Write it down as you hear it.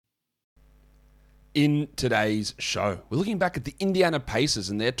In today's show, we're looking back at the Indiana Pacers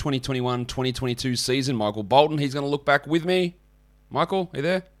and their 2021-2022 season. Michael Bolton, he's going to look back with me. Michael, are you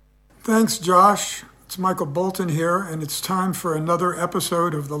there? Thanks, Josh. It's Michael Bolton here, and it's time for another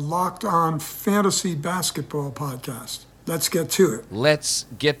episode of the Locked On Fantasy Basketball Podcast. Let's get to it. Let's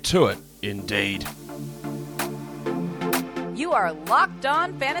get to it, indeed. You are Locked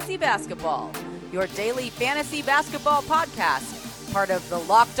On Fantasy Basketball, your daily fantasy basketball podcast, part of the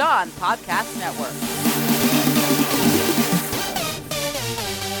Locked On Podcast Network.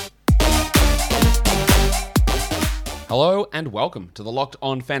 Hello and welcome to the Locked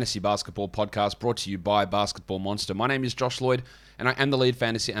On Fantasy Basketball Podcast, brought to you by Basketball Monster. My name is Josh Lloyd, and I am the lead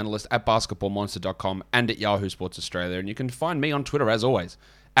fantasy analyst at basketballmonster.com and at Yahoo Sports Australia. And you can find me on Twitter, as always,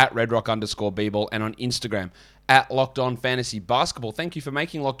 at redrock_bball, and on Instagram at Locked On Fantasy Basketball. Thank you for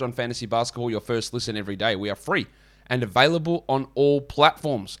making Locked On Fantasy Basketball your first listen every day. We are free and available on all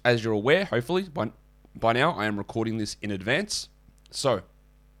platforms. As you're aware, hopefully, by now, I am recording this in advance. So,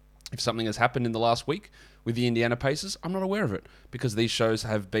 if something has happened in the last week with the Indiana Pacers, I'm not aware of it because these shows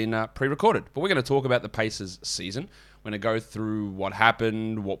have been pre-recorded. But we're going to talk about the Pacers season. We're going to go through what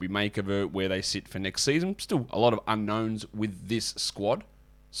happened, what we make of it, where they sit for next season. Still a lot of unknowns with this squad.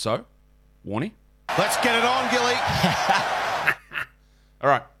 So, Warnie. Let's get it on, Gilly. All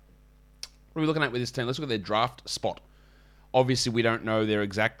right. What are we looking at with this team? Let's look at their draft spot. Obviously, we don't know their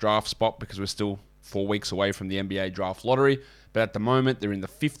exact draft spot because we're still 4 weeks away from the NBA draft lottery. But at the moment, they're in the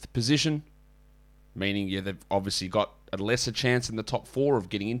 5th position, meaning they've obviously got a lesser chance in the top 4 of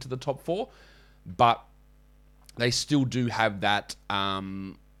getting into the top 4. But they still do have that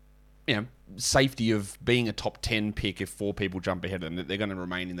safety of being a top 10 pick if 4 people jump ahead of them. They're going to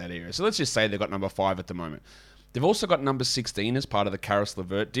remain in that area. So let's just say they've got number 5 at the moment. They've also got number 16 as part of the Caris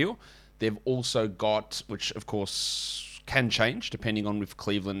LeVert deal. They've also got, which of course can change depending on if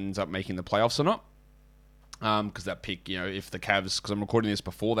Cleveland ends up making the playoffs or not. Because that pick, if the Cavs, because I'm recording this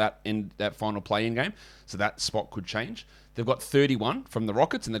before that final play-in game, so that spot could change. They've got 31 from the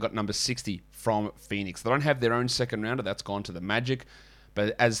Rockets, and they've got number 60 from Phoenix. They don't have their own second rounder. That's gone to the Magic.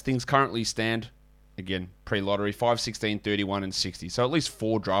 But as things currently stand, again, pre-lottery, 5, 16, 31, and 60. So at least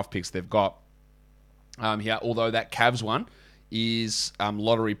 4 draft picks they've got here, although that Cavs one is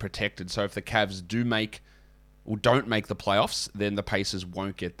lottery protected. So if the Cavs do make or don't make the playoffs, then the Pacers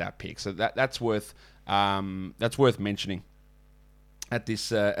won't get that pick. So that's worth mentioning at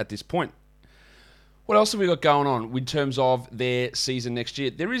this point. What else have we got going on in terms of their season next year?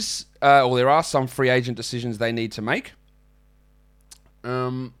 There are some free agent decisions they need to make.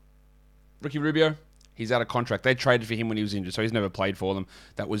 Ricky Rubio, he's out of contract. They traded for him when he was injured, so he's never played for them.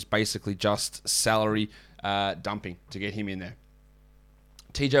 That was basically just salary dumping to get him in there.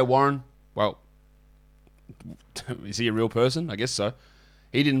 TJ Warren, well, is he a real person? I guess so.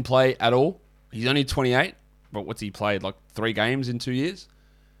 He didn't play at all. He's only 28, but what's he played? Like 3 games in 2 years?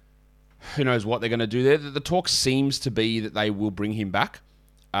 Who knows what they're going to do there. The talk seems to be that they will bring him back,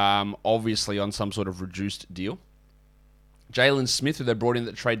 obviously on some sort of reduced deal. Jalen Smith, who they brought in at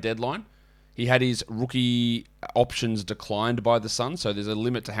the trade deadline, he had his rookie options declined by the Suns, so there's a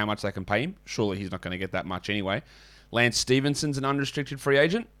limit to how much they can pay him. Surely he's not going to get that much anyway. Lance Stevenson's an unrestricted free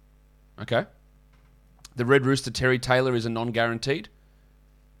agent. Okay. The Red Rooster, Terry Taylor, is a non-guaranteed.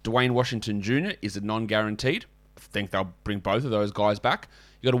 Dwayne Washington Jr. is a non-guaranteed. I think they'll bring both of those guys back.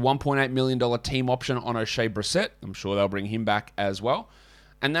 You got a $1.8 million team option on O'Shea Brissett. I'm sure they'll bring him back as well.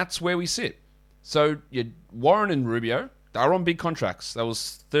 And that's where we sit. So Warren and Rubio, they're on big contracts. That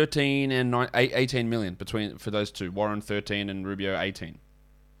was 13 and 18 million for those two. Warren 13 and Rubio 18.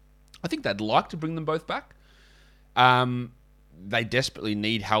 I think they'd like to bring them both back. They desperately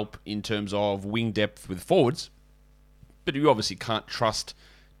need help in terms of wing depth with forwards. But you obviously can't trust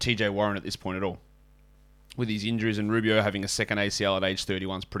TJ Warren at this point at all. With his injuries and Rubio having a second ACL at age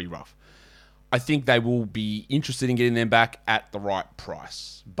 31 is pretty rough. I think they will be interested in getting them back at the right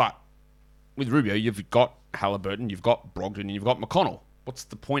price. But with Rubio, you've got Halliburton, you've got Brogdon, and you've got McConnell. What's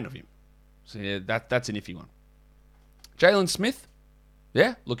the point of him? So yeah, that's an iffy one. Jalen Smith,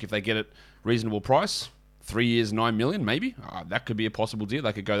 yeah, look, if they get it reasonable price, 3 years, $9 million, maybe. That could be a possible deal.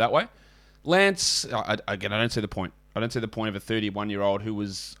 They could go that way. Lance, again, I don't see the point. I don't see the point of a 31-year-old who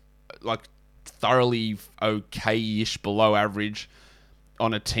was like thoroughly okay-ish below average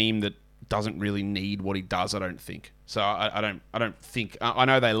on a team that doesn't really need what he does, I don't think. So I don't think... I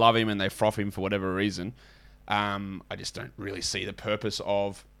know they love him and they froth him for whatever reason. I just don't really see the purpose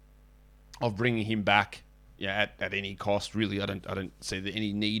of bringing him back at any cost. Really, I don't see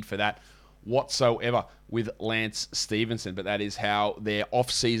any need for that whatsoever with Lance Stevenson, but that is how their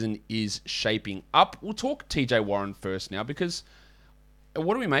off-season is shaping up. We'll talk TJ Warren first now, because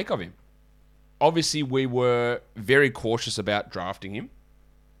what do we make of him? obviously we were very cautious about drafting him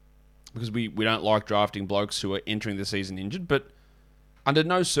because we don't like drafting blokes who are entering the season injured, but under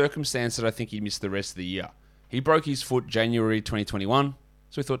no circumstance did I think he'd miss the rest of the year. He broke his foot January 2021,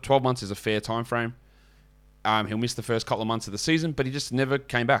 so we thought 12 months is a fair time frame. He'll miss the first couple of months of the season, but he just never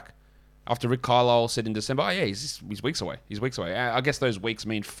came back. After Rick Carlisle said in December, he's weeks away. He's weeks away. I guess those weeks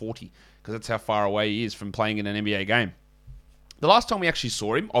mean 40, because that's how far away he is from playing in an NBA game. The last time we actually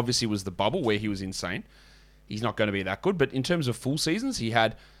saw him, obviously, was the bubble, where he was insane. He's not going to be that good, but in terms of full seasons, he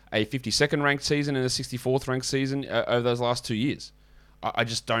had a 52nd ranked season and a 64th ranked season over those last 2 years. I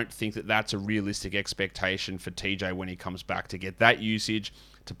just don't think that that's a realistic expectation for TJ when he comes back, to get that usage,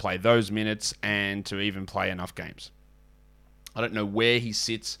 to play those minutes, and to even play enough games. I don't know where he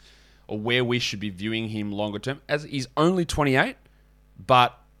sits or where we should be viewing him longer term, as he's only 28,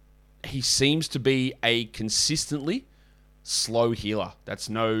 but he seems to be a consistently slow healer. That's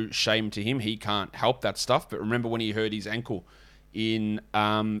no shame to him. He can't help that stuff. But remember when he hurt his ankle in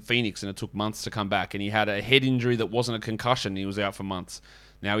Phoenix and it took months to come back, and he had a head injury that wasn't a concussion. He was out for months.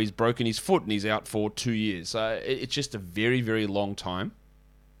 Now he's broken his foot and he's out for 2 years. So it's just a very, very long time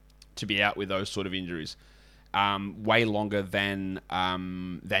to be out with those sort of injuries. Way longer than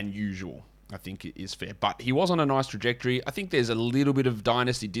usual, I think it is fair. But he was on a nice trajectory. I think there's a little bit of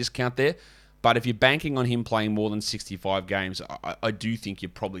dynasty discount there. But if you're banking on him playing more than 65 games, I do think you're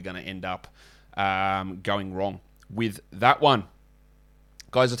probably going to end up going wrong with that one.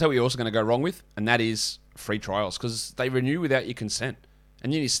 Guys, I'll tell you what you're also going to go wrong with, and that is free trials, because they renew without your consent.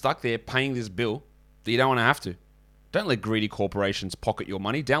 And then you're stuck there paying this bill that you don't want to have to. Don't let greedy corporations pocket your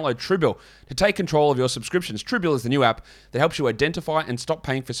money. Download Truebill to take control of your subscriptions. Truebill is the new app that helps you identify and stop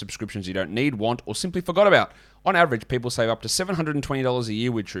paying for subscriptions you don't need, want, or simply forgot about. On average, people save up to $720 a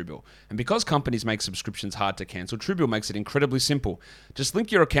year with Truebill. And because companies make subscriptions hard to cancel, Truebill makes it incredibly simple. Just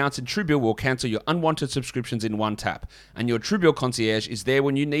link your accounts and Truebill will cancel your unwanted subscriptions in one tap. And your Truebill concierge is there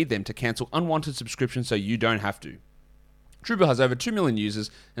when you need them to cancel unwanted subscriptions so you don't have to. Truebill has over 2 million users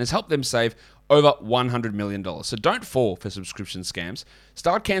and has helped them save over $100 million. So don't fall for subscription scams.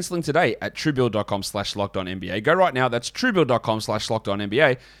 Start canceling today at Truebill.com/LockedOnNBA. Go right now. That's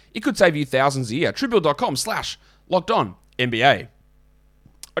Truebill.com/LockedOnNBA. It could save you thousands a year. Truebill.com/LockedOnNBA.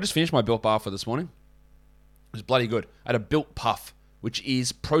 I just finished my Built Bar for this morning. It was bloody good. I had a Built Puff, which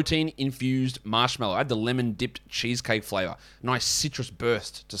is protein-infused marshmallow. I had the lemon-dipped cheesecake flavor. Nice citrus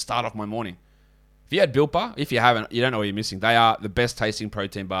burst to start off my morning. If you had Built Bar, if you haven't, you don't know what you're missing. They are the best tasting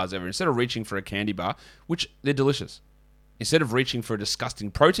protein bars ever. Instead of reaching for a candy bar, which they're delicious, instead of reaching for a disgusting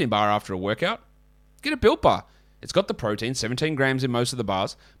protein bar after a workout, get a Built Bar. It's got the protein, 17 grams in most of the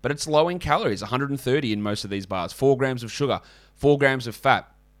bars, but it's low in calories, 130 in most of these bars. 4 grams of sugar, 4 grams of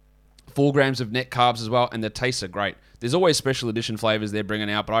fat, 4 grams of net carbs as well, and the tastes are great. There's always special edition flavors they're bringing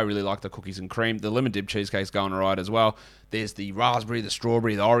out, but I really like the cookies and cream. The lemon dip cheesecake's going all right as well. There's the raspberry, the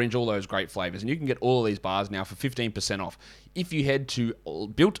strawberry, the orange, all those great flavors. And you can get all of these bars now for 15% off. If you head to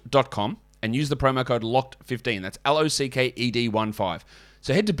built.com and use the promo code LOCKED15, that's LOCKED15.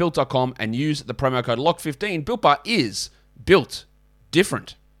 So head to built.com and use the promo code LOCKED15. Built Bar is built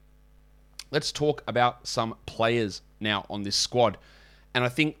different. Let's talk about some players now on this squad. And I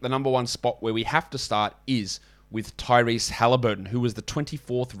think the number one spot where we have to start is with Tyrese Halliburton, who was the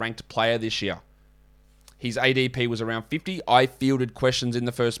 24th ranked player this year. His ADP was around 50. I fielded questions in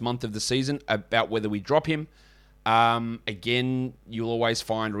the first month of the season about whether we drop him. Again, you'll always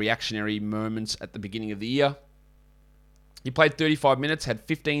find reactionary moments at the beginning of the year. He played 35 minutes, had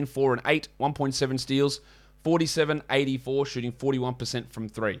 15, 4, and 8, 1.7 steals, 47, 84, shooting 41% from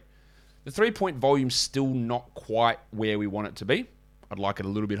 3. The 3-point volume's still not quite where we want it to be. I'd like it a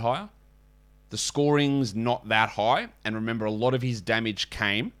little bit higher. The scoring's not that high. And remember, a lot of his damage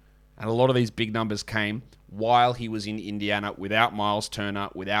came, and a lot of these big numbers came while he was in Indiana without Miles Turner,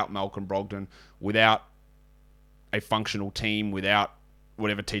 without Malcolm Brogdon, without a functional team, without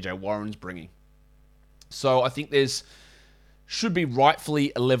whatever TJ Warren's bringing. So I think there's should be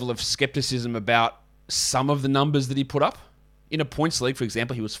rightfully a level of skepticism about some of the numbers that he put up. In a points league, for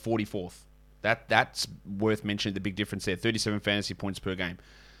example, he was 44th. That's worth mentioning, the big difference there, 37 fantasy points per game.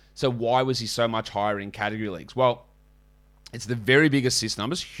 So why was he so much higher in category leagues? Well, it's the very big assist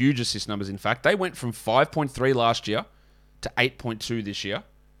numbers, huge assist numbers, in fact. They went from 5.3 last year to 8.2 this year.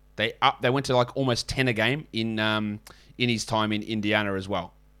 They went to like almost 10 a game in his time in Indiana as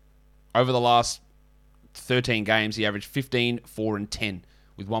well. Over the last 13 games, he averaged 15, 4, and 10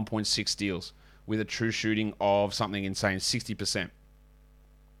 with 1.6 steals, with a true shooting of something insane, 60%.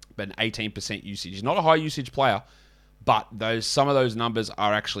 But an 18% usage. He's not a high usage player, but some of those numbers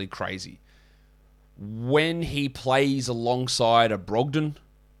are actually crazy. When he plays alongside a Brogdon,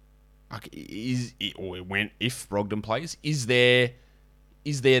 Like, if Brogdon plays, is there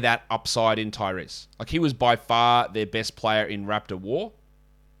that upside in Tyrese? Like, he was by far their best player in Raptor War.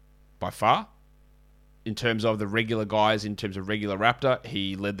 By far. In terms of the regular guys, in terms of regular Raptor,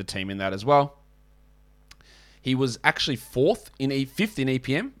 he led the team in that as well. He was actually fifth in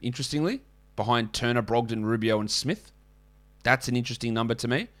EPM, interestingly, behind Turner, Brogdon, Rubio, and Smith. That's an interesting number to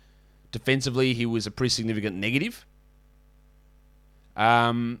me. Defensively, he was a pretty significant negative.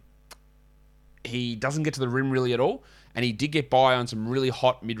 He doesn't get to the rim really at all, and he did get by on some really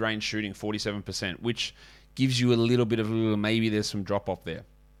hot mid-range shooting, 47%, which gives you a little bit of maybe there's some drop-off there.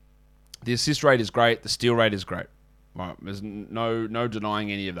 The assist rate is great. The steal rate is great. Right, there's no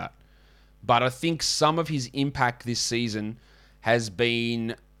denying any of that. But I think some of his impact this season has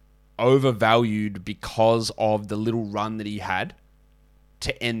been overvalued because of the little run that he had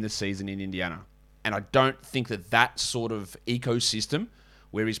to end the season in Indiana. And I don't think that sort of ecosystem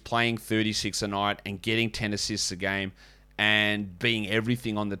where he's playing 36 a night and getting 10 assists a game and being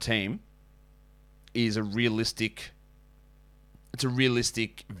everything on the team is a realistic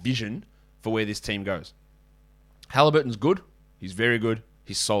vision for where this team goes. Halliburton's good. He's very good.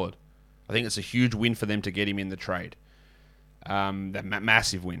 He's solid. I think it's a huge win for them to get him in the trade. That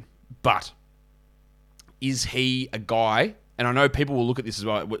massive win. But is he a guy, and I know people will look at this as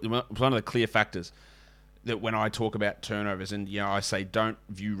well, one of the clear factors that when I talk about turnovers, and I say don't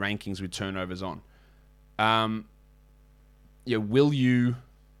view rankings with turnovers on. Will you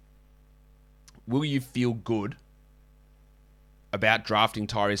feel good about drafting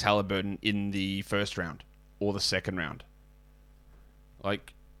Tyrese Halliburton in the first round or the second round?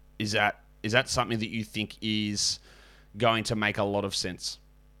 Like, is that something that you think is going to make a lot of sense?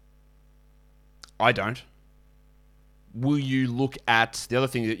 I don't. Will you look at, the other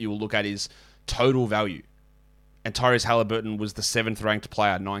thing that you will look at is total value. And Tyrese Halliburton was the 7th ranked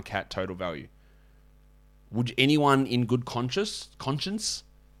player, 9-cat total value. Would anyone in good conscience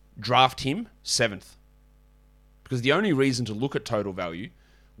draft him 7th? Because the only reason to look at total value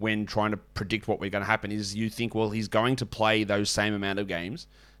when trying to predict what we're going to happen is you think, well, he's going to play those same amount of games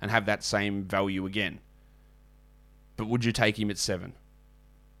and have that same value again. But would you take him at 7?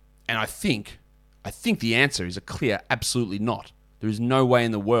 And I think the answer is a clear absolutely not. There is no way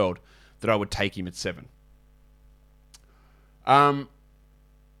in the world that I would take him at 7. Again,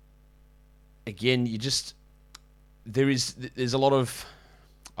 there's a lot of,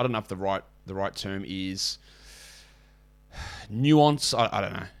 I don't know if the right term is nuance. I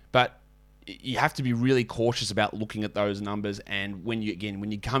don't know, but you have to be really cautious about looking at those numbers. And when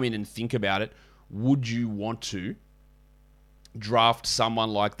you come in and think about it, would you want to draft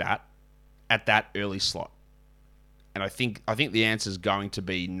someone like that at that early slot? And I think the answer is going to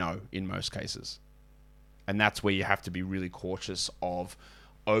be no in most cases. And that's where you have to be really cautious of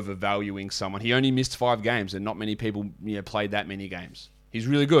overvaluing someone. He only missed 5 games, and not many people played that many games. He's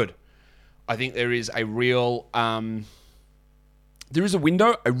really good. I think there is a real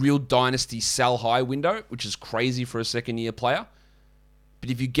window, a real dynasty sell high window, which is crazy for a second-year player. But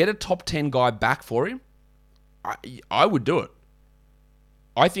if you get a top 10 guy back for him, I would do it.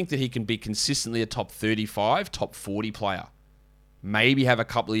 I think that he can be consistently a top 35, top 40 player. Maybe have a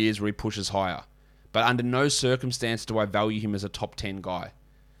couple of years where he pushes higher. But under no circumstance do I value him as a top 10 guy.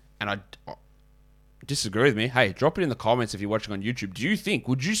 And I disagree with me. Hey, drop it in the comments if you're watching on YouTube.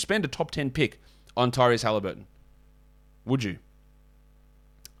 Would you spend a top 10 pick on Tyrese Halliburton? Would you?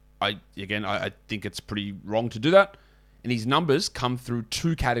 I think it's pretty wrong to do that. And his numbers come through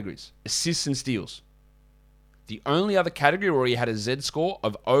 2 categories: assists and steals. The only other category where he had a Z score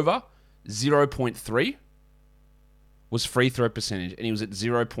of over 0.3 was free throw percentage, and he was at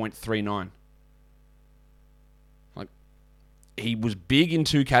 0.39. Like, he was big in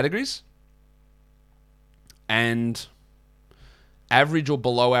 2 categories and average or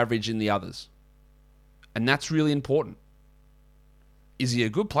below average in the others. And that's really important. Is he a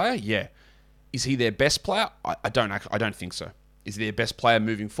good player? Yeah. Is he their best player? I don't think so. Is he their best player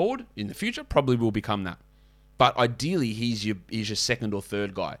moving forward in the future? Probably will become that. But ideally, he's your second or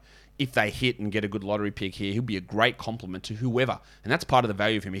third guy. If they hit and get a good lottery pick here, he'll be a great complement to whoever. And that's part of the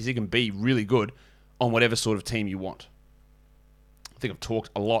value of him, is he can be really good on whatever sort of team you want. I think I've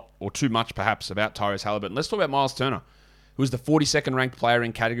talked a lot, or too much perhaps, about Tyrese Halliburton. Let's talk about Miles Turner, who was the 42nd ranked player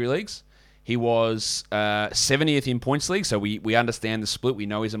in category leagues. He was 70th in points league, so we understand the split. We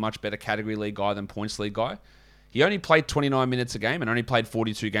know he's a much better category league guy than points league guy. He only played 29 minutes a game and only played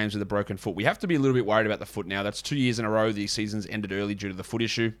 42 games with a broken foot. We have to be a little bit worried about the foot now. That's 2 years in a row the season's ended early due to the foot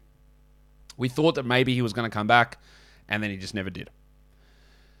issue. We thought that maybe he was going to come back, and then he just never did.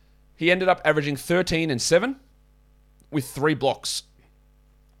 He ended up averaging 13 and 7 with 3 blocks.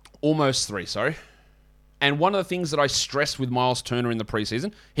 Almost 3, sorry. And one of the things that I stressed with Miles Turner in the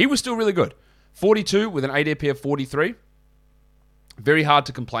preseason, he was still really good. 42 with an ADP of 43. Very hard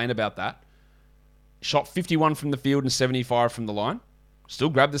to complain about that. Shot 51 from the field and 75 from the line. Still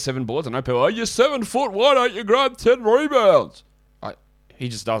grabbed the 7 boards. I know people, you're 7 foot. Why don't you grab 10 rebounds? He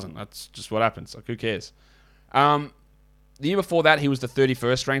just doesn't. That's just what happens. Like, who cares? The year before that, he was the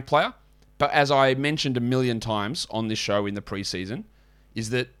 31st ranked player. But as I mentioned a million times on this show in the preseason, is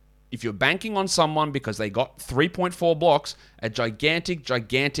that if you're banking on someone because they got 3.4 blocks, a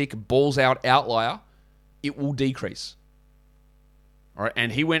gigantic balls out outlier, it will decrease. All right,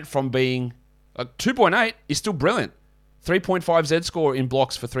 and he went from being 2.8 is still brilliant. 3.5 Z score in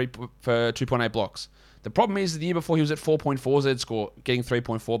blocks for 2.8 blocks. The problem is the year before he was at 4.4 Z score, getting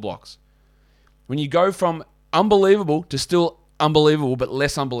 3.4 blocks. When you go from unbelievable to still unbelievable but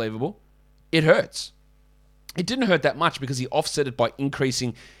less unbelievable, it hurts. It didn't hurt that much because he offset it by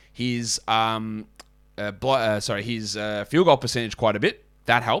increasing his field goal percentage quite a bit.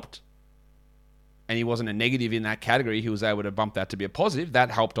 That helped. And he wasn't a negative in that category. He was able to bump that to be a positive. That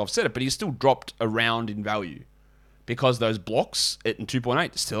helped offset it. But he still dropped around in value because those blocks in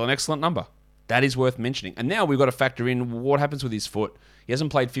 2.8 still an excellent number. That is worth mentioning. And now we've got to factor in what happens with his foot. He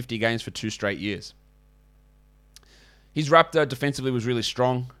hasn't played 50 games for 2 straight years. His Raptor defensively was really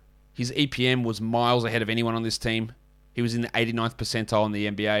strong. His EPM was miles ahead of anyone on this team. He was in the 89th percentile in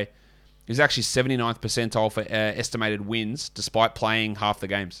the NBA. He was actually 79th percentile for estimated wins despite playing half the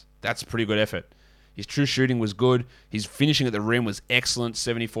games. That's a pretty good effort. His true shooting was good. His finishing at the rim was excellent,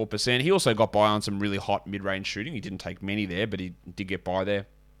 74%. He also got by on some really hot mid-range shooting. He didn't take many there, but he did get by there.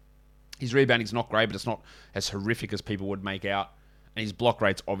 His rebounding's not great, but it's not as horrific as people would make out. And his block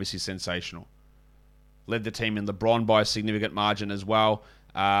rate's obviously sensational. Led the team in LeBron by a significant margin as well.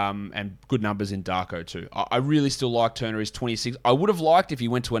 And good numbers in Darko too. I really still like Turner. He's 26. I would have liked if he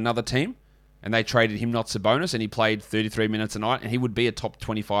went to another team and they traded him, not Sabonis, and he played 33 minutes a night, and he would be a top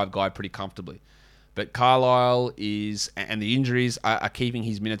 25 guy pretty comfortably. But Carlisle and the injuries are keeping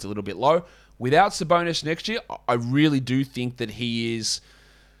his minutes a little bit low. Without Sabonis next year, I really do think that he is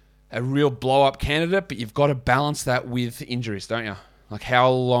a real blow-up candidate, but you've got to balance that with injuries, don't you? Like,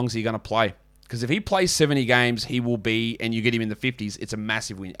 how long is he going to play? Because if he plays 70 games, he will be, and you get him in the 50s, it's a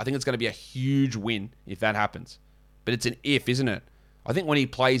massive win. I think it's going to be a huge win if that happens. But it's an if, isn't it? I think when he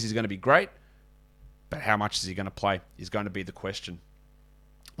plays, he's going to be great. But how much is he going to play is going to be the question.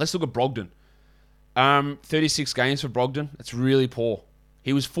 Let's look at Brogdon. 36 games for Brogdon. That's really poor.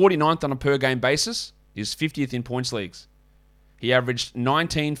 He was 49th on a per-game basis. He was 50th in points leagues. He averaged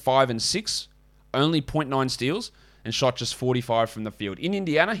 19, 5, and 6, only 0.9 steals, and shot just 45 from the field. In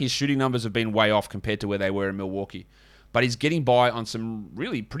Indiana, his shooting numbers have been way off compared to where they were in Milwaukee. But he's getting by on some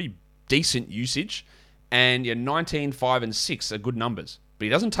really pretty decent usage. And 19, 5, and 6 are good numbers. But he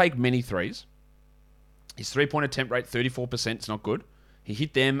doesn't take many threes. His three-point attempt rate, 34%, is not good. He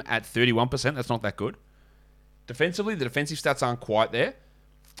hit them at 31%. That's not that good. Defensively, the defensive stats aren't quite there.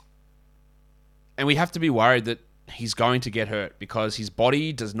 And we have to be worried that he's going to get hurt because his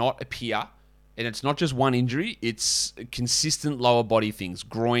body does not appear, and it's not just one injury, it's consistent lower body things.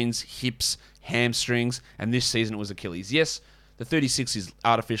 Groins, hips, hamstrings, and this season it was Achilles. Yes, the 36 is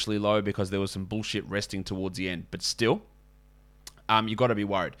artificially low because there was some bullshit resting towards the end, but still, you've got to be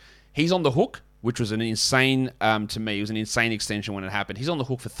worried. He's on the hook, which was an insane, to me, it was an insane extension when it happened. He's on the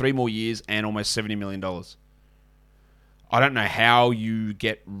hook for 3 more years and almost $70 million. I don't know how you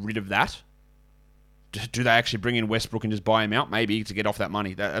get rid of that. Do they actually bring in Westbrook and just buy him out? Maybe to get off that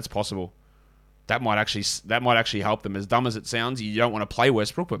money. That's possible. That might actually help them. As dumb as it sounds, you don't want to play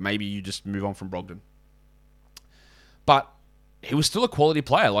Westbrook, but maybe you just move on from Brogdon. But he was still a quality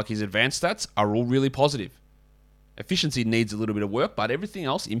player. Like, his advanced stats are all really positive. Efficiency needs a little bit of work, but everything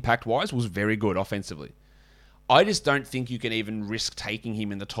else, impact-wise, was very good offensively. I just don't think you can even risk taking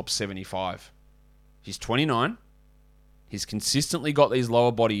him in the top 75. He's 29. He's consistently got these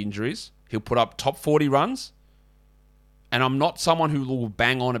lower body injuries. He'll put up top 40 runs. And I'm not someone who will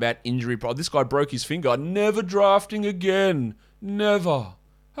bang on about injury. This guy broke his finger. Never drafting again. Never.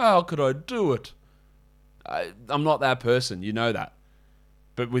 How could I do it? I'm not that person. You know that.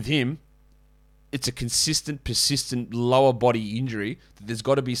 But with him, it's a consistent, persistent lower body injury. There's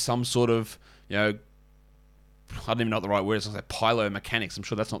got to be some sort of, I don't even know what the right word is. I say pylomechanics. I'm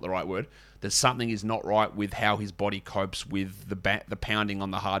sure that's not the right word. There's something is not right with how his body copes with the pounding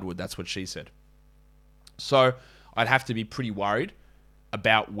on the hardwood. That's what she said. So I'd have to be pretty worried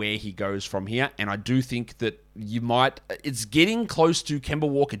about where he goes from here. And I do think that it's getting close to Kemba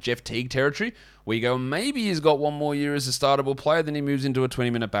Walker, Jeff Teague territory, where you go, maybe he's got one more year as a startable player, then he moves into a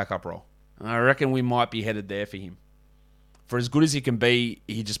 20-minute backup role. I reckon we might be headed there for him. For as good as he can be,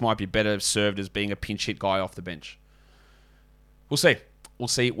 he just might be better served as being a pinch hit guy off the bench. We'll see. We'll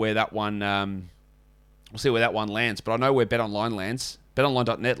see where that one lands. But I know where BetOnline lands.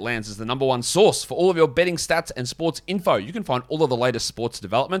 BetOnline.net lands as the number one source for all of your betting stats and sports info. You can find all of the latest sports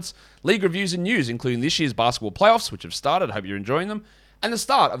developments, league reviews and news, including this year's basketball playoffs, which have started. I hope you're enjoying them, and the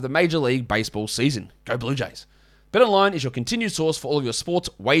start of the Major League Baseball season. Go Blue Jays. BetOnline is your continued source for all of your sports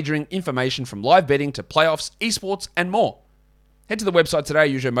wagering information, from live betting to playoffs, esports, and more. Head to the website today.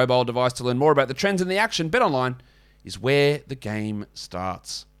 Use your mobile device to learn more about the trends and the action. BetOnline is where the game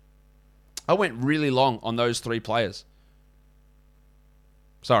starts. I went really long on those three players.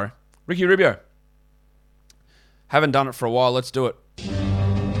 Sorry. Ricky Rubio. Haven't done it for a while. Let's do it.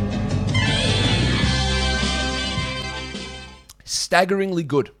 Staggeringly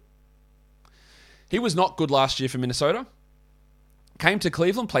good. He was not good last year for Minnesota. Came to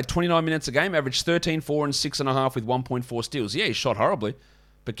Cleveland, played 29 minutes a game, averaged 13, 4, and 6.5 with 1.4 steals. Yeah, he shot horribly,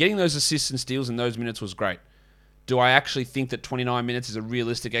 but getting those assists and steals in those minutes was great. Do I actually think that 29 minutes is a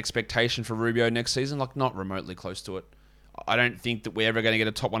realistic expectation for Rubio next season? Like, not remotely close to it. I don't think that we're ever going to get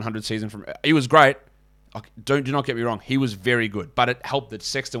a top 100 season from... He was great. Do not get me wrong. He was very good. But it helped that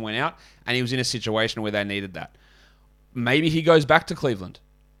Sexton went out and he was in a situation where they needed that. Maybe he goes back to Cleveland.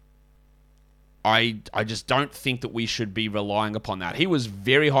 I just don't think that we should be relying upon that. He was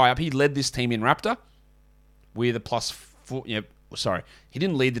very high up. He led this team in Raptor with a +4... Sorry. He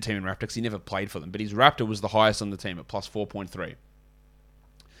didn't lead the team in Raptor because he never played for them. But his Raptor was the highest on the team at +4.3.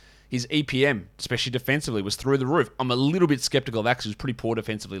 His EPM, especially defensively, was through the roof. I'm a little bit skeptical of that because he was pretty poor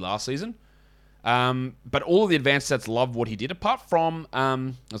defensively last season. But all of the advanced stats loved what he did, apart from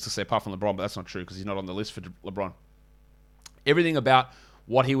LeBron, but that's not true because he's not on the list for LeBron. Everything about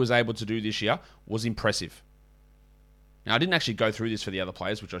what he was able to do this year was impressive. Now, I didn't actually go through this for the other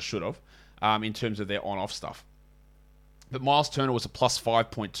players, which I should have, in terms of their on-off stuff. But Miles Turner was a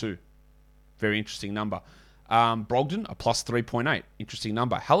 +5.2. Very interesting number. Brogdon, a +3.8. Interesting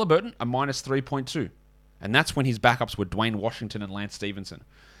number. Halliburton, a -3.2. And that's when his backups were Dwayne Washington and Lance Stevenson.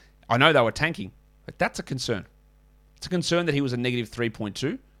 I know they were tanking, but that's a concern. It's a concern that he was a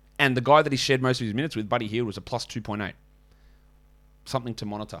 -3.2, and the guy that he shared most of his minutes with, Buddy Hield, was a +2.8. Something to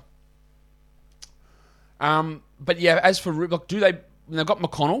monitor. But yeah, as for look, they've got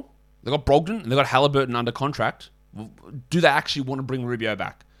McConnell, they've got Brogdon, and they've got Halliburton under contract. Do they actually want to bring Rubio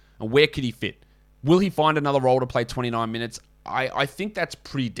back? And where could he fit? Will he find another role to play 29 minutes? I think that's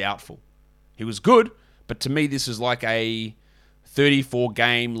pretty doubtful. He was good, but to me, this is like a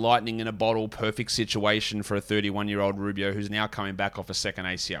 34-game lightning in a bottle perfect situation for a 31-year-old Rubio who's now coming back off a second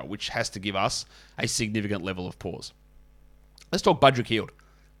ACL, which has to give us a significant level of pause. Let's talk Budrick Hield.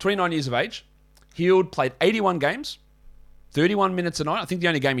 29 years of age. Hield played 81 games, 31 minutes a night. I think the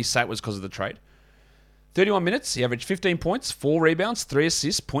only game he sat was because of the trade. 31 minutes, he averaged 15 points, 4 rebounds, 3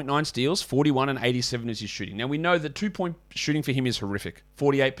 assists, 0.9 steals, 41 and 87 is his shooting. Now, we know that 2-point shooting for him is horrific.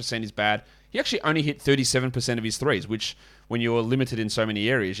 48% is bad. He actually only hit 37% of his threes, which, when you're limited in so many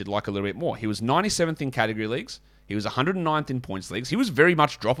areas, you'd like a little bit more. He was 97th in category leagues. He was 109th in points leagues. He was very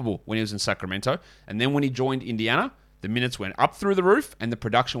much droppable when he was in Sacramento. And then when he joined Indiana, the minutes went up through the roof and the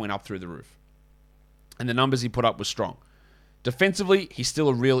production went up through the roof. And the numbers he put up were strong. Defensively, he's still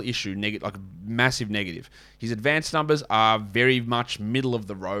a real issue, like massive negative. His advanced numbers are very much middle of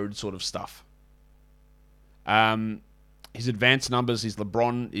the road sort of stuff. His advanced numbers, his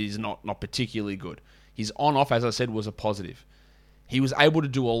LeBron is not particularly good. His on-off, as I said, was a positive. He was able to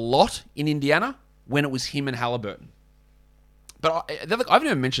do a lot in Indiana when it was him and Halliburton. But I've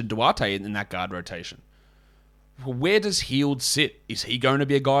never mentioned Duarte in that guard rotation. Where does Hield sit? Is he going to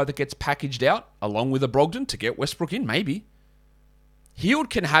be a guy that gets packaged out along with a Brogdon to get Westbrook in? Maybe. Hield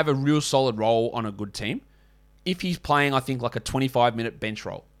can have a real solid role on a good team if he's playing, I think, like a 25-minute bench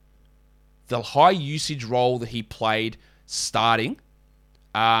role. The high usage role that he played starting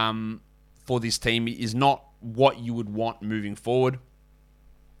for this team is not what you would want moving forward.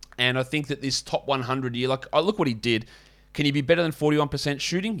 And I think that this top 100 year, look what he did. Can he be better than 41%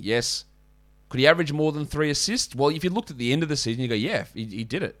 shooting? Yes. Could he average more than 3 assists? Well, if you looked at the end of the season, you go, yeah, he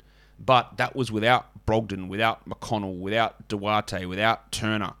did it. But that was without Brogdon, without McConnell, without Duarte, without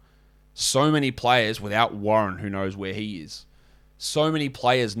Turner. So many players without Warren, who knows where he is. So many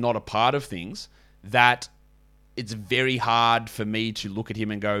players not a part of things that it's very hard for me to look at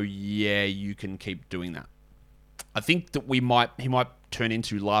him and go, yeah, you can keep doing that. I think that he might turn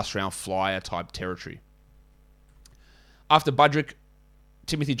into last round flyer type territory. After Budrick,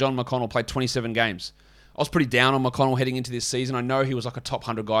 Timothy John McConnell played 27 games. I was pretty down on McConnell heading into this season. I know he was like a top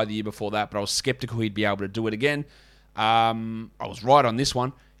 100 guy the year before that, but I was skeptical he'd be able to do it again. I was right on this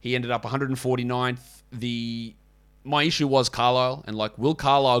one. He ended up 149th. The my issue was Carlisle, and like, will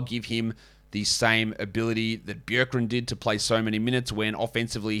Carlisle give him the same ability that Bjorkgren did to play so many minutes when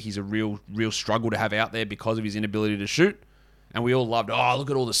offensively he's a real struggle to have out there because of his inability to shoot? And we all loved, oh, look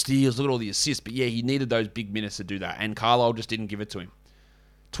at all the steals, look at all the assists. But yeah, he needed those big minutes to do that. And Carlisle just didn't give it to him.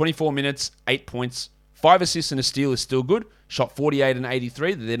 24 minutes, 8 points, 5 assists and a steal is still good. Shot 48 and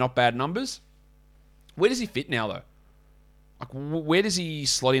 83. They're not bad numbers. Where does he fit now, though? Like, where does he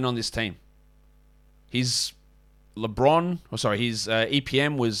slot in on this team? His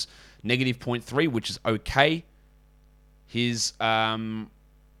EPM was negative 0.3, which is okay. His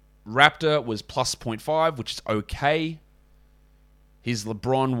Raptor was plus 0.5, which is okay. His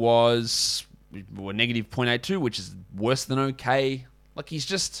LeBron was negative 0.82, which is worse than okay. Like,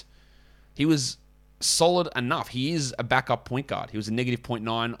 he was solid enough. He is a backup point guard. He was a negative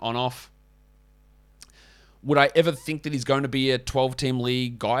 0.9 on-off. Would I ever think that he's going to be a 12-team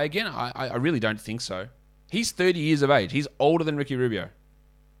league guy again? I really don't think so. He's 30 years of age. He's older than Ricky Rubio.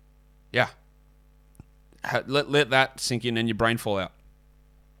 Yeah. Let that sink in and your brain fall out.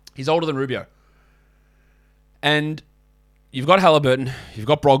 He's older than Rubio. And you've got Halliburton, you've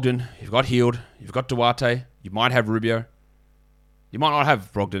got Brogdon, you've got Hield, you've got Duarte, you might have Rubio. You might not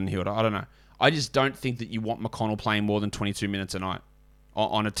have Brogdon and Hield. I don't know. I just don't think that you want McConnell playing more than 22 minutes a night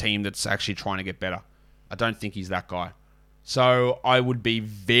on a team that's actually trying to get better. I don't think he's that guy. So I would be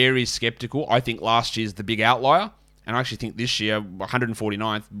very skeptical. I think last year's the big outlier. And I actually think this year,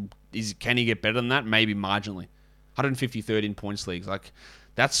 149th, can he get better than that? Maybe marginally. 153rd in points leagues. Like,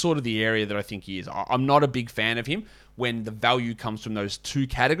 that's sort of the area that I think he is. I'm not a big fan of him when the value comes from those two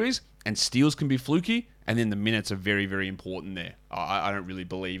categories, and steals can be fluky, and then the minutes are very, very important there. I don't really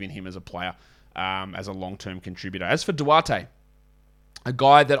believe in him as a player, as a long-term contributor. As for Duarte, a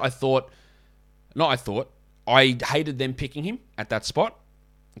guy that I hated them picking him at that spot.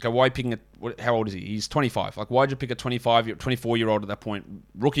 Okay, why picking how old is he? He's 25. Like, why'd you pick a 24-year-old at that point,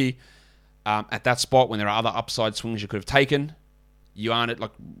 rookie, at that spot when there are other upside swings you could have taken? You aren't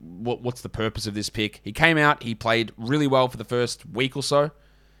like, what's the purpose of this pick? He came out, he played really well for the first week or so,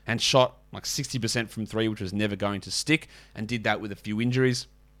 and shot like 60% from three, which was never going to stick, and did that with a few injuries.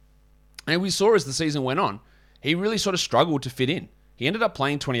 And we saw as the season went on, he really sort of struggled to fit in. He ended up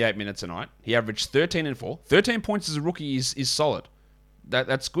playing 28 minutes a night. He averaged 13 and 4. 13 points as a rookie is solid.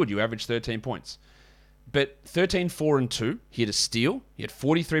 That's good. You average 13 points. But 13, 4, and 2, he had a steal. He had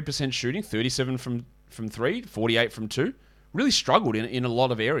 43% shooting, 37 from 3, 48 from 2. Really struggled in a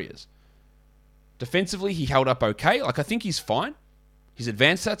lot of areas. Defensively, he held up okay. Like, I think he's fine. His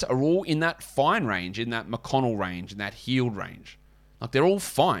advanced stats are all in that fine range, in that McConnell range, in that Hield range. Like, they're all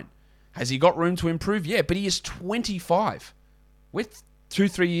fine. Has he got room to improve? Yeah, but he is 25. We're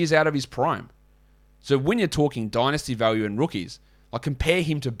 2-3 years out of his prime. So when you're talking dynasty value and rookies, like, compare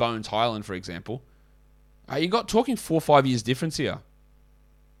him to Bones Highland, for example. You got talking 4 or 5 years difference here.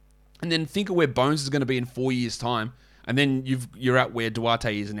 And then think of where Bones is going to be in 4 years' time, and then you're at where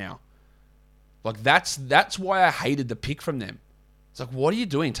Duarte is now. Like, that's why I hated the pick from them. It's like, what are you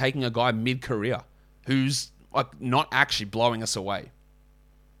doing taking a guy mid-career who's like not actually blowing us away?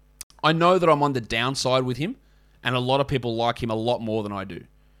 I know that I'm on the downside with him, and a lot of people like him a lot more than I do.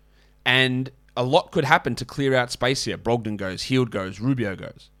 And a lot could happen to clear out space here. Brogdon goes, Hield goes, Rubio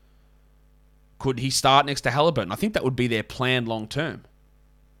goes. Could he start next to Halliburton? I think that would be their plan long term.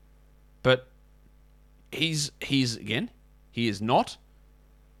 But he's not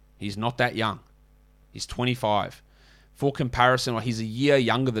that young. He's 25. For comparison, he's a year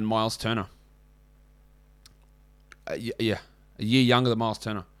younger than Miles Turner. A year younger than Miles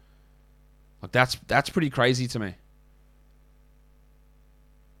Turner. Like, that's pretty crazy to me.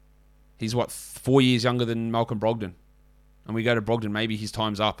 He's 4 years younger than Malcolm Brogdon. And we go to Brogdon, maybe his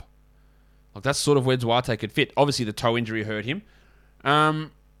time's up. Like, that's sort of where Duarte could fit. Obviously, the toe injury hurt him. I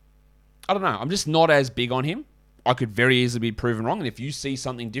don't know. I'm just not as big on him. I could very easily be proven wrong. And if you see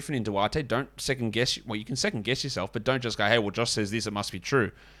something different in Duarte, don't second guess. Well, you can second guess yourself, but don't just go, hey, well, Josh says this, it must be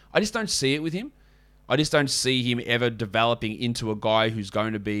true. I just don't see it with him. I just don't see him ever developing into a guy who's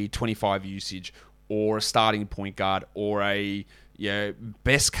going to be 25 usage or a starting point guard or a,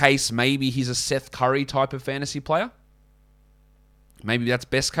 best case, maybe he's a Seth Curry type of fantasy player. Maybe that's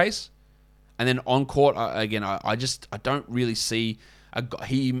best case. And then on court, again, I don't really see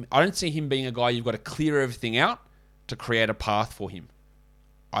him. I don't see him being a guy you've got to clear everything out to create a path for him.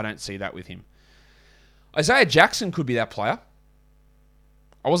 I don't see that with him. Isaiah Jackson could be that player.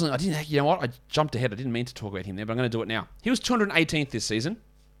 I jumped ahead. I didn't mean to talk about him there, but I'm going to do it now. He was 218th this season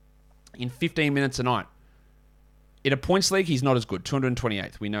in 15 minutes a night. In a points league, he's not as good.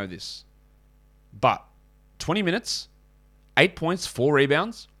 228th. We know this. But 20 minutes, 8 points, 4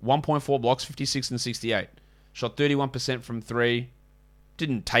 rebounds, 1.4 blocks, 56 and 68. Shot 31% from 3.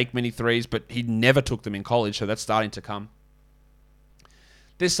 Didn't take many threes, but he never took them in college, so that's starting to come.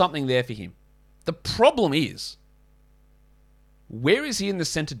 There's something there for him. The problem is, where is he in the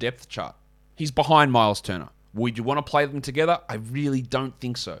center depth chart? He's behind Miles Turner. Would you want to play them together? I really don't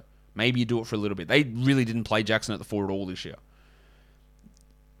think so. Maybe you do it for a little bit. They really didn't play Jackson at the 4 at all this year.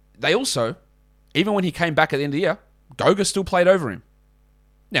 They also, even when he came back at the end of the year, Goga still played over him.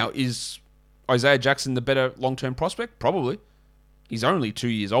 Now, is Isaiah Jackson the better long-term prospect? Probably. He's only 2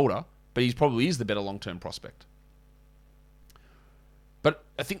 years older, but he probably is the better long-term prospect. But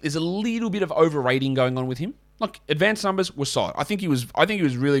I think there's a little bit of overrating going on with him. Look, advanced numbers were solid. I think he was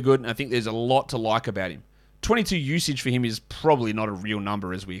really good, and I think there's a lot to like about him. 22 usage for him is probably not a real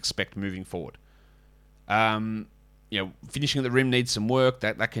number as we expect moving forward. Finishing at the rim needs some work.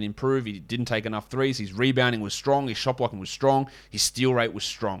 That can improve. He didn't take enough threes. His rebounding was strong. His shot blocking was strong. His steal rate was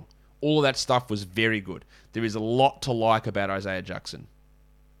strong. All of that stuff was very good. There is a lot to like about Isaiah Jackson.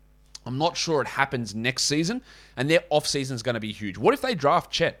 I'm not sure it happens next season, and their off-season is going to be huge. What if they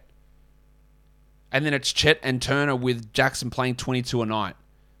draft Chet? And then it's Chet and Turner with Jackson playing 22 a night.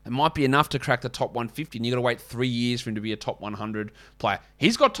 It might be enough to crack the top 150, and you've got to wait 3 years for him to be a top 100 player.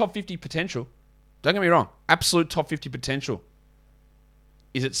 He's got top 50 potential. Don't get me wrong. Absolute top 50 potential.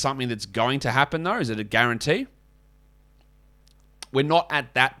 Is it something that's going to happen, though? Is it a guarantee? We're not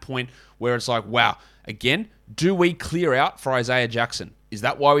at that point where it's like, wow, again, do we clear out for Isaiah Jackson? Is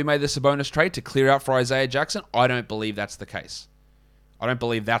that why we made the Sabonis trade, to clear out for Isaiah Jackson? I don't believe that's the case. I don't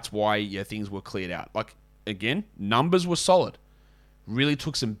believe that's why things were cleared out. Like, again, numbers were solid. Really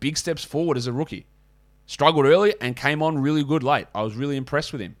took some big steps forward as a rookie. Struggled early and came on really good late. I was really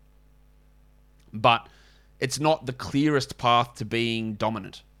impressed with him. But it's not the clearest path to being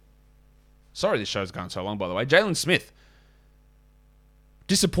dominant. Sorry this show's going so long, by the way. Jalen Smith.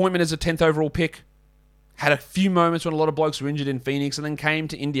 Disappointment as a 10th overall pick. Had a few moments when a lot of blokes were injured in Phoenix, and then came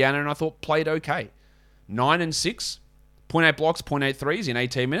to Indiana and I thought played okay. 9 and 6. 0.8 blocks, 0.8 threes in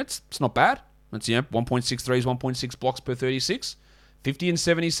 18 minutes. It's not bad. That's 1.6 threes, 1.6 blocks per 36. 50 and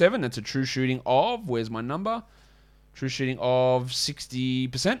 77. That's a true shooting of, where's my number? True shooting of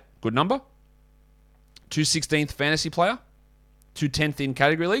 60%. Good number. 216th fantasy player. 210th in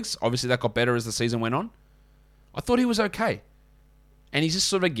category leagues. Obviously that got better as the season went on. I thought he was okay. And he's just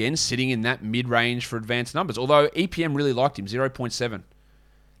sort of, again, sitting in that mid-range for advanced numbers. Although EPM really liked him, 0.7.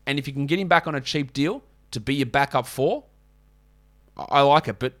 And if you can get him back on a cheap deal to be your backup 4, I like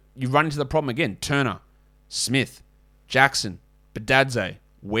it. But you run into the problem again. Turner, Smith, Jackson, Badadze,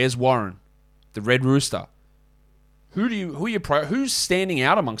 where's Warren? The Red Rooster. Who's standing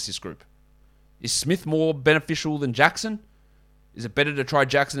out amongst this group? Is Smith more beneficial than Jackson? Is it better to try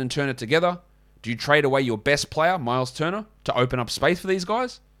Jackson and Turner together? Do you trade away your best player, Miles Turner, to open up space for these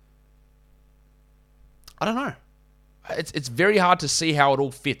guys? I don't know. It's very hard to see how it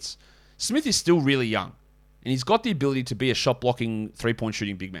all fits. Smith is still really young, and he's got the ability to be a shot-blocking, three-point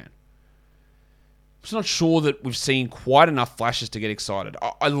shooting big man. I'm just not sure that we've seen quite enough flashes to get excited.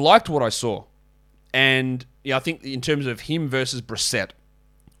 I liked what I saw. And I think in terms of him versus Brissett,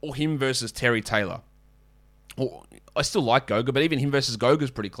 or him versus Terry Taylor, I still like Goga, but even him versus Goga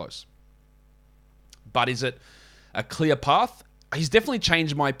is pretty close. But is it a clear path? He's definitely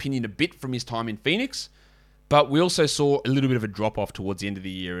changed my opinion a bit from his time in Phoenix, but we also saw a little bit of a drop-off towards the end of the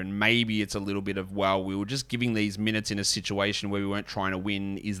year, and maybe it's a little bit of, well, we were just giving these minutes in a situation where we weren't trying to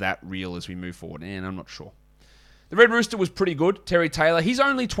win. Is that real as we move forward? And I'm not sure. The Red Rooster was pretty good. Terry Taylor, he's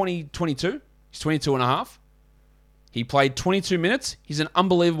only 22. He's 22 and a half. He played 22 minutes. He's an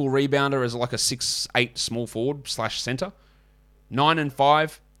unbelievable rebounder as like a 6'8 small forward / center. 9 and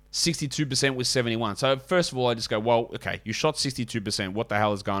 5. 62% with 71. So first of all, I just go, well, okay, you shot 62%. What the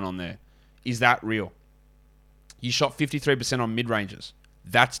hell is going on there? Is that real? You shot 53% on mid-ranges.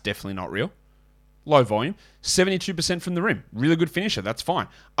 That's definitely not real. Low volume. 72% from the rim. Really good finisher. That's fine.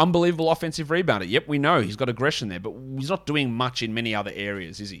 Unbelievable offensive rebounder. Yep, we know he's got aggression there, but he's not doing much in many other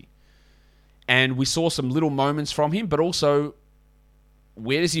areas, is he? And we saw some little moments from him, but also,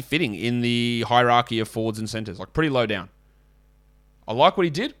 where is he fitting in the hierarchy of forwards and centers? Like, pretty low down. I like what he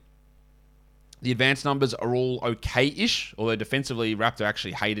did. The advanced numbers are all okay-ish, although defensively, Raptor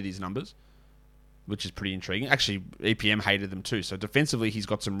actually hated his numbers, which is pretty intriguing. Actually, EPM hated them too, so defensively, he's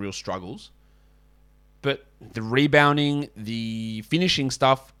got some real struggles. But the rebounding, the finishing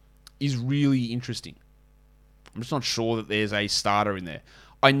stuff is really interesting. I'm just not sure that there's a starter in there.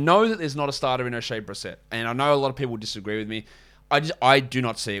 I know that there's not a starter in Oshae Brissett, and I know a lot of people disagree with me. I do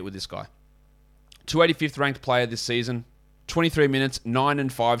not see it with this guy. 285th ranked player this season. 23 minutes, 9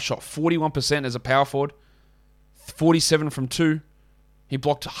 and 5, shot 41% as a power forward, 47 from 2. He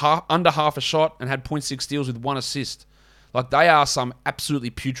blocked under half a shot and had 0.6 steals with 1 assist. Like, they are some absolutely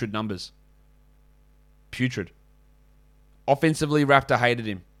putrid numbers. Putrid. Offensively, Raptor hated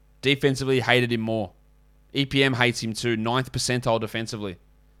him. Defensively, hated him more. EPM hates him too. 9th percentile defensively.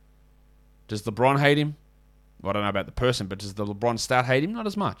 Does LeBron hate him? Well, I don't know about the person, but does the LeBron stat hate him? Not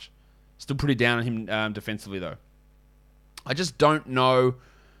as much. Still pretty down on him defensively, though. I just don't know.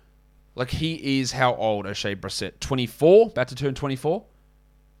 Like, he is how old, O'Shea Brissett? 24? About to turn 24?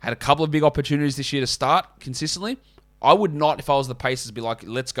 Had a couple of big opportunities this year to start consistently. I would not, if I was the Pacers, be like,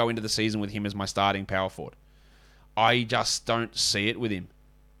 let's go into the season with him as my starting power forward. I just don't see it with him.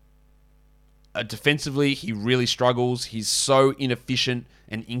 Defensively, he really struggles. He's so inefficient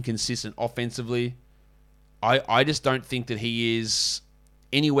and inconsistent offensively. I just don't think that he is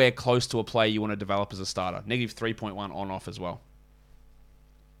anywhere close to a player you want to develop as a starter. Negative 3.1 on-off as well.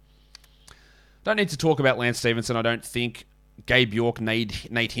 Don't need to talk about Lance Stevenson, I don't think. Gabe York, Nate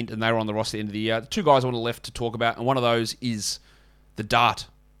Hinton, they were on the roster at the end of the year. The two guys I want to left to talk about, and one of those is the Dart,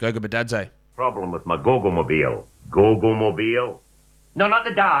 Goga Bitadze. Problem with my Gogo-mobile. Gogo-mobile? No, not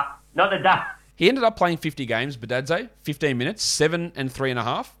the Dart. Not the Dart. He ended up playing 50 games, Bitadze, 15 minutes, 7 and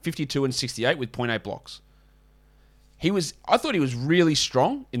 3.5, 52 and 68 with 0.8 blocks. I thought he was really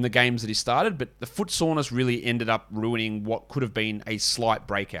strong in the games that he started, but the foot soreness really ended up ruining what could have been a slight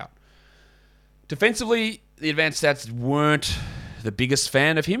breakout. Defensively, the advanced stats weren't the biggest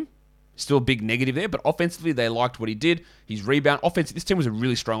fan of him. Still a big negative there, but offensively, they liked what he did. His rebound, this team was a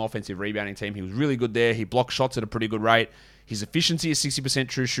really strong offensive rebounding team. He was really good there. He blocked shots at a pretty good rate. His efficiency is 60%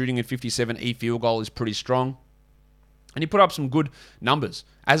 true shooting and 57 field goal is pretty strong. And he put up some good numbers.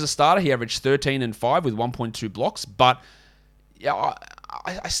 As a starter, he averaged 13 and 5 with 1.2 blocks, but yeah,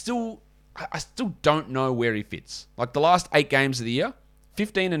 I still don't know where he fits. Like, the last 8 games of the year,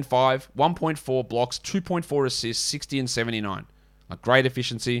 15 and 5, 1.4 blocks, 2.4 assists, 60 and 79. Like, great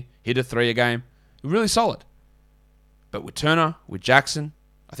efficiency, hit a 3 a game. Really solid. But with Turner, with Jackson,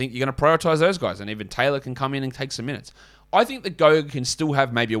 I think you're going to prioritize those guys, and even Taylor can come in and take some minutes. I think that Goga can still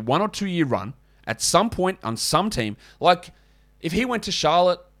have maybe a 1 or 2 year run at some point on some team. Like, if he went to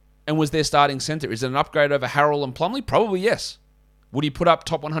Charlotte and was their starting center, is it an upgrade over Harrell and Plumlee? Probably yes. Would he put up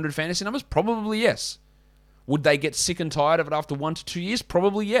top 100 fantasy numbers? Probably yes. Would they get sick and tired of it after 1 to 2 years?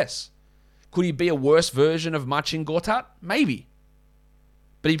 Probably yes. Could he be a worse version of Marcin Gortat? Maybe.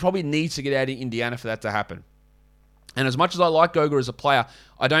 But he probably needs to get out of Indiana for that to happen. And as much as I like Goga as a player,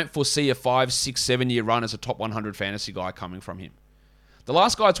 I don't foresee a 5, 6, 7 year run as a top 100 fantasy guy coming from him. The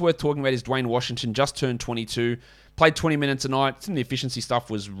last guy it's worth talking about is Dwayne Washington, just turned 22, played 20 minutes a night. Some of the efficiency stuff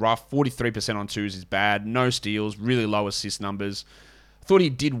was rough. 43% on twos is bad. No steals, really low assist numbers. Thought he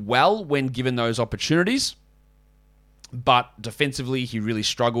did well when given those opportunities, but defensively he really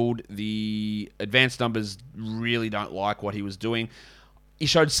struggled. The advanced numbers really don't like what he was doing. He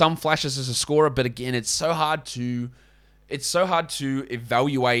showed some flashes as a scorer, but again, it's so hard to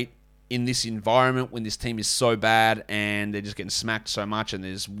evaluate in this environment when this team is so bad and they're just getting smacked so much and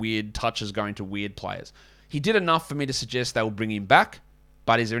there's weird touches going to weird players. He did enough for me to suggest they will bring him back,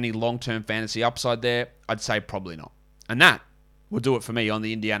 but is there any long-term fantasy upside there? I'd say probably not. And that will do it for me on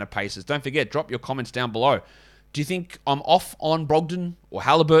the Indiana Pacers. Don't forget, drop your comments down below. Do you think I'm off on Brogdon or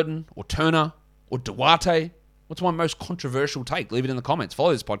Halliburton or Turner or Duarte? What's my most controversial take? Leave it in the comments.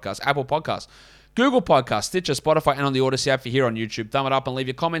 Follow this podcast, Apple Podcasts, Google Podcasts, Stitcher, Spotify, and on the Odyssey app for here on YouTube. Thumb it up and leave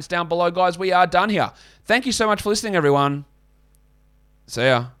your comments down below, guys. We are done here. Thank you so much for listening, everyone. See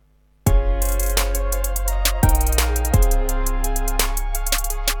ya.